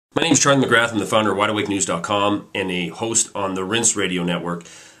My name is Charlie McGrath. I'm the founder of WideAwakeNews.com and a host on the Rinse Radio Network.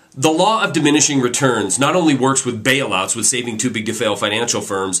 The law of diminishing returns not only works with bailouts, with saving too big to fail financial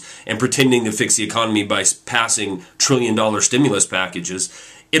firms and pretending to fix the economy by passing trillion-dollar stimulus packages,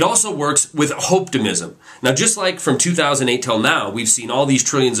 it also works with hopetimism. Now, just like from 2008 till now, we've seen all these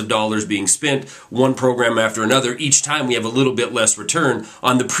trillions of dollars being spent, one program after another. Each time we have a little bit less return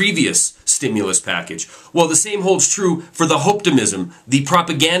on the previous stimulus package. Well, the same holds true for the hopetimism, the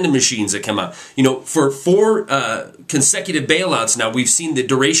propaganda machines that come out. You know, for four consecutive bailouts now, we've seen the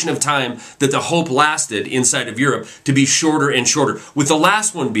duration of time that the hope lasted inside of Europe to be shorter and shorter. With the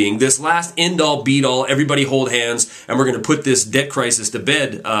last one being this last end-all, beat-all, everybody hold hands, and we're going to put this debt crisis to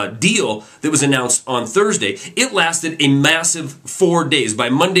bed deal that was announced on Thursday. It lasted a massive 4 days. By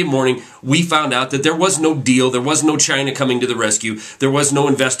Monday morning, we found out that there was no deal. There was no China coming to the rescue. There was no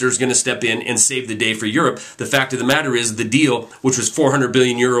investors going to step in and save the day for Europe. The fact of the matter is the deal, which was 400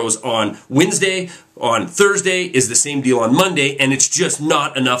 billion euros on Wednesday, on Thursday is the same deal on Monday, and it's just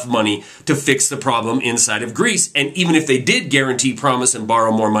not enough money to fix the problem inside of Greece. And even if they did guarantee, promise, and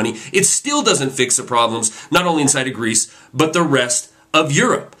borrow more money, it still doesn't fix the problems, not only inside of Greece, but the rest of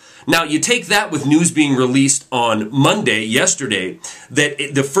Europe. Now, you take that with news being released on Monday, yesterday, that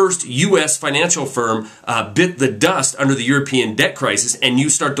the first U.S. financial firm bit the dust under the European debt crisis, and you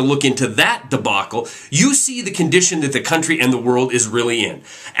start to look into that debacle, you see the condition that the country and the world is really in.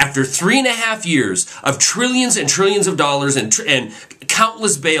 After 3.5 years of trillions and trillions of dollars and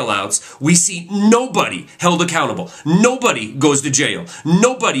countless bailouts, we see nobody held accountable. Nobody goes to jail.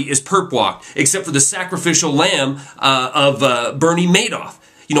 Nobody is perp walked except for the sacrificial lamb of Bernie Madoff.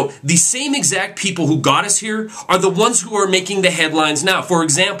 You know, the same exact people who got us here are the ones who are making the headlines now. For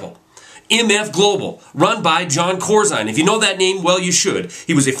example, MF Global, run by Jon Corzine. If you know that name, well, you should.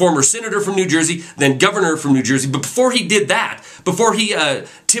 He was a former senator from New Jersey, then governor from New Jersey. But before he did that, before he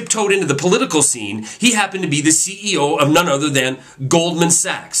tiptoed into the political scene, he happened to be the CEO of none other than Goldman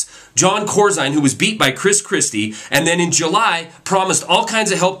Sachs. Jon Corzine, who was beat by Chris Christie, and then in July promised all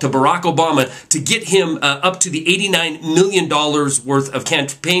kinds of help to Barack Obama to get him up to the $89 million worth of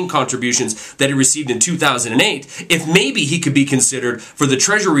campaign contributions that he received in 2008, if maybe he could be considered for the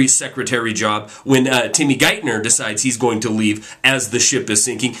Treasury Secretary job when Timmy Geithner decides he's going to leave as the ship is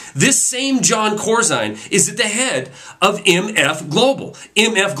sinking. This same Jon Corzine is at the head of MF Global.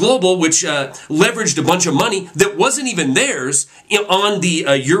 MF Global, which leveraged a bunch of money that wasn't even theirs on the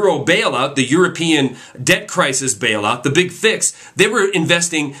Euro bailout, the European debt crisis bailout, the big fix. They were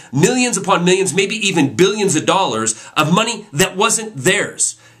investing millions upon millions, maybe even billions of dollars of money that wasn't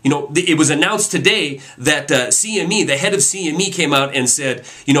theirs. You know, it was announced today that CME, the head of CME, came out and said,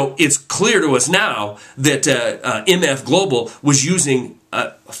 you know, it's clear to us now that MF Global was using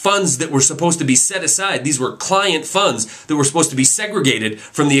funds that were supposed to be set aside. These were client funds that were supposed to be segregated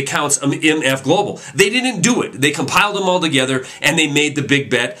from the accounts of MF Global. They didn't do it. They compiled them all together and they made the big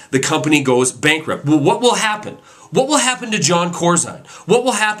bet. The company goes bankrupt. Well, what will happen? What will happen to Jon Corzine? What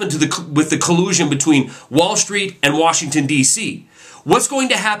will happen to with the collusion between Wall Street and Washington, D.C.? What's going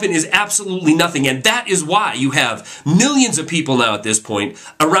to happen is absolutely nothing, and that is why you have millions of people now at this point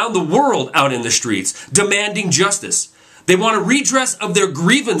around the world out in the streets demanding justice. They want a redress of their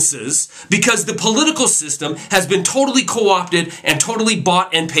grievances because the political system has been totally co-opted and totally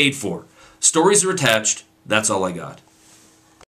bought and paid for. Stories are attached. That's all I got.